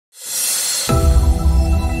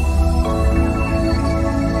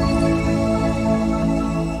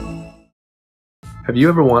Have you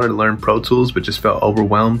ever wanted to learn Pro Tools but just felt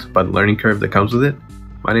overwhelmed by the learning curve that comes with it?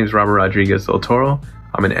 My name is Robert Rodriguez del Toro.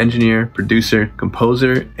 I'm an engineer, producer,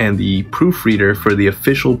 composer, and the proofreader for the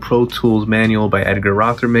official Pro Tools manual by Edgar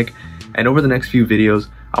Rothermick. And over the next few videos,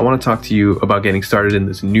 I want to talk to you about getting started in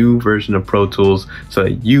this new version of Pro Tools so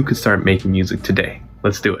that you can start making music today.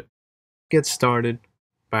 Let's do it. Get started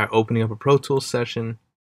by opening up a Pro Tools session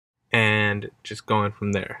and just going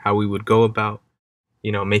from there. How we would go about,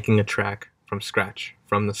 making a track from scratch,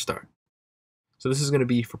 from the start. So this is going to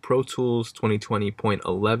be for Pro Tools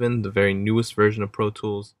 2020.11, the very newest version of Pro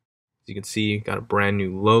Tools. As you can see, got a brand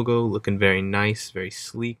new logo, looking very nice, very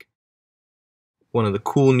sleek. One of the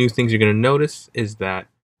cool new things you're going to notice is that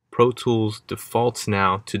Pro Tools defaults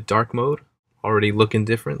now to dark mode, already looking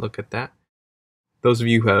different. Look at that. Those of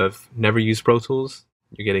you who have never used Pro Tools,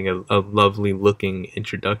 you're getting a lovely looking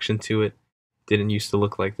introduction to it. Didn't used to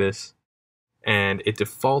look like this. And it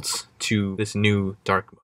defaults to this new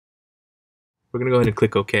dark mode. We're going to go ahead and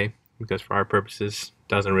click OK, because for our purposes, it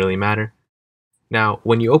doesn't really matter. Now,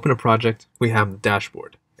 when you open a project, we have the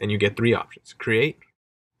dashboard, and you get three options: Create,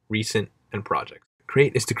 Recent, and Project.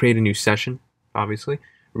 Create is to create a new session, obviously.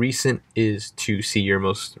 Recent is to see your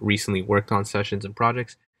most recently worked on sessions and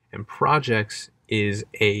projects. And Projects is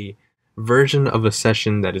a version of a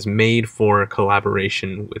session that is made for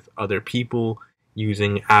collaboration with other people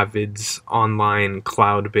using Avid's online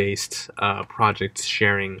cloud-based project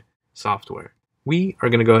sharing software. We are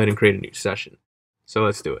going to go ahead and create a new session. So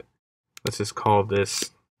let's do it. Let's just call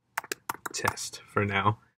this test for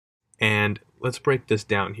now. And let's break this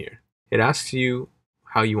down here. It asks you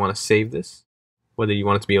how you want to save this, whether you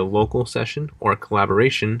want it to be a local session or a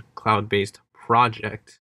collaboration cloud-based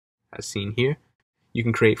project, as seen here. You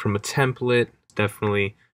can create from a template,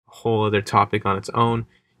 definitely a whole other topic on its own.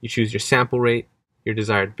 You choose your sample rate, your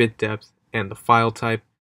desired bit depth, and the file type.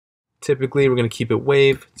 Typically, we're going to keep it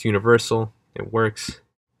WAV. It's universal. It works.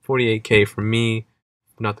 48K for me.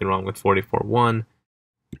 Nothing wrong with 44.1.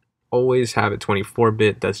 Always have it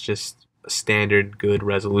 24-bit. That's just a standard good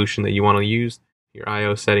resolution that you want to use. Your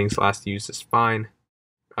I/O settings, last used, is fine.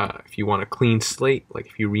 If you want a clean slate, like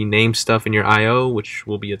if you rename stuff in your I/O, which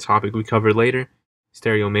will be a topic we cover later,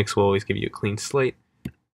 Stereo Mix will always give you a clean slate.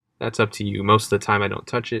 That's up to you. Most of the time I don't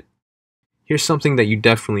touch it. Here's something that you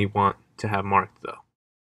definitely want to have marked though.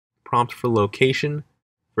 Prompt for location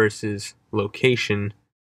versus location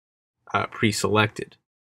pre-selected.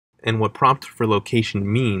 And what prompt for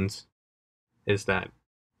location means is that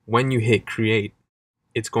when you hit create,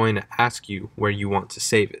 it's going to ask you where you want to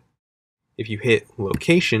save it. If you hit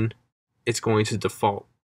location, it's going to default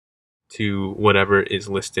to whatever is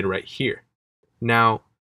listed right here. Now,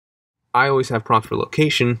 I always have prompt for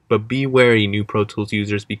location, but be wary, new Pro Tools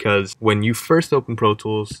users, because when you first open Pro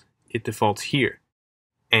Tools, it defaults here.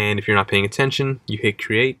 And if you're not paying attention, you hit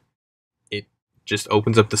create, it just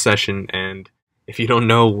opens up the session, and if you don't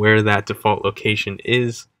know where that default location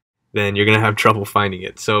is, then you're going to have trouble finding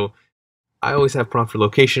it. So I always have prompt for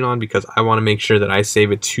location on because I want to make sure that I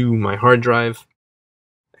save it to my hard drive,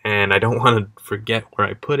 and I don't want to forget where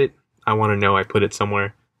I put it. I want to know I put it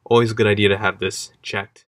somewhere. Always a good idea to have this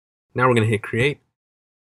checked. Now we're going to hit create,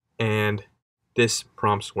 and this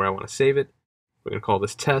prompts where I want to save it. We're going to call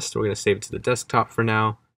this test. We're going to save it to the desktop for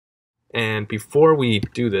now. And before we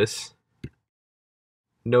do this,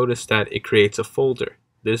 notice that it creates a folder.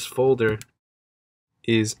 This folder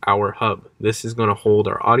is our hub. This is going to hold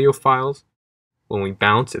our audio files. When we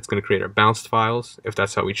bounce, it's going to create our bounced files, if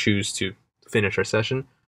that's how we choose to finish our session.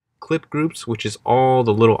 Clip groups, which is all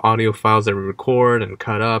the little audio files that we record and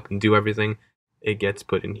cut up and do everything, it gets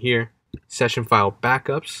put in here. Session file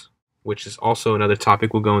backups, which is also another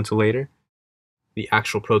topic we'll go into later. The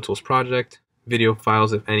actual Pro Tools project, video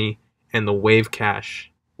files if any, and the wave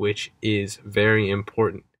cache, which is very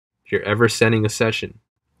important. If you're ever sending a session,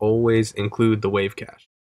 always include the wave cache.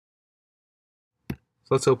 So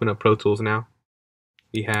let's open up Pro Tools now.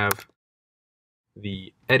 We have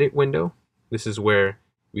the edit window. This is where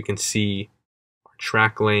we can see our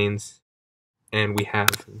track lanes, and we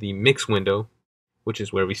have the mix window, which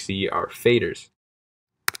is where we see our faders.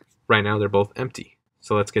 Right now they're both empty.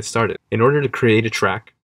 So let's get started. In order to create a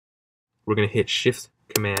track, we're going to hit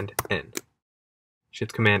Shift-Command-N.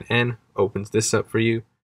 Shift-Command-N opens this up for you.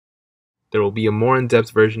 There will be a more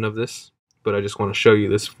in-depth version of this, but I just want to show you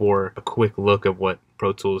this for a quick look of what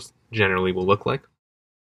Pro Tools generally will look like.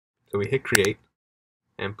 So we hit create,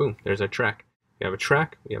 and boom, there's our track. We have a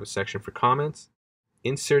track, we have a section for comments,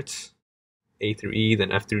 inserts, A through E,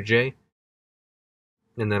 then F through J,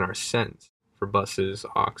 and then our sends for buses,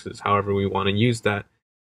 auxes, however we want to use that.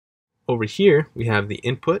 Over here, we have the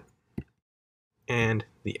input and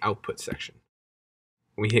the output section.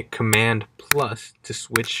 we hit Command plus to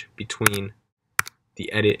switch between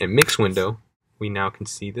the edit and mix window, we now can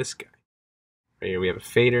see this guy. Right here we have a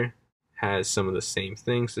fader, has some of the same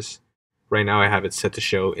things. Right now I have it set to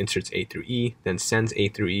show inserts A through E, then sends A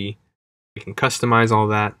through E. We can customize all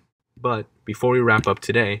that, but before we wrap up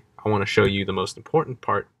today, I want to show you the most important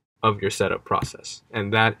part of your setup process,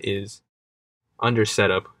 and that is under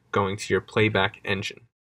setup, going to your playback engine.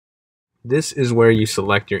 This is where you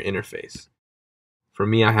select your interface. For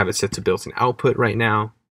me, I have it set to built-in output right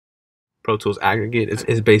now. ProTools Aggregate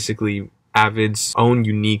is basically Avid's own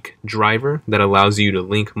unique driver that allows you to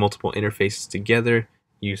link multiple interfaces together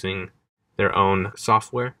using their own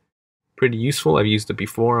software. Pretty useful. I've used it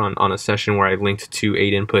before on a session where I linked two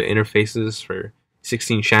 8-input interfaces for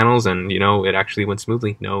 16 channels, and it actually went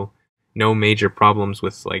smoothly. No major problems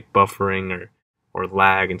with like buffering or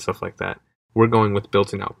lag and stuff like that. We're going with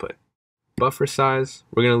built-in output. Buffer size,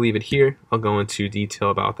 we're going to leave it here. I'll go into detail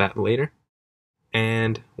about that later.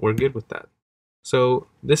 And we're good with that. So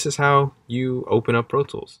this is how you open up Pro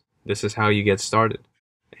Tools. This is how you get started.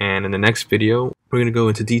 And in the next video, we're going to go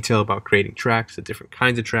into detail about creating tracks, the different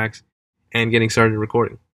kinds of tracks, and getting started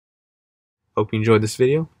recording. Hope you enjoyed this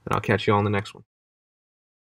video, and I'll catch you all in the next one.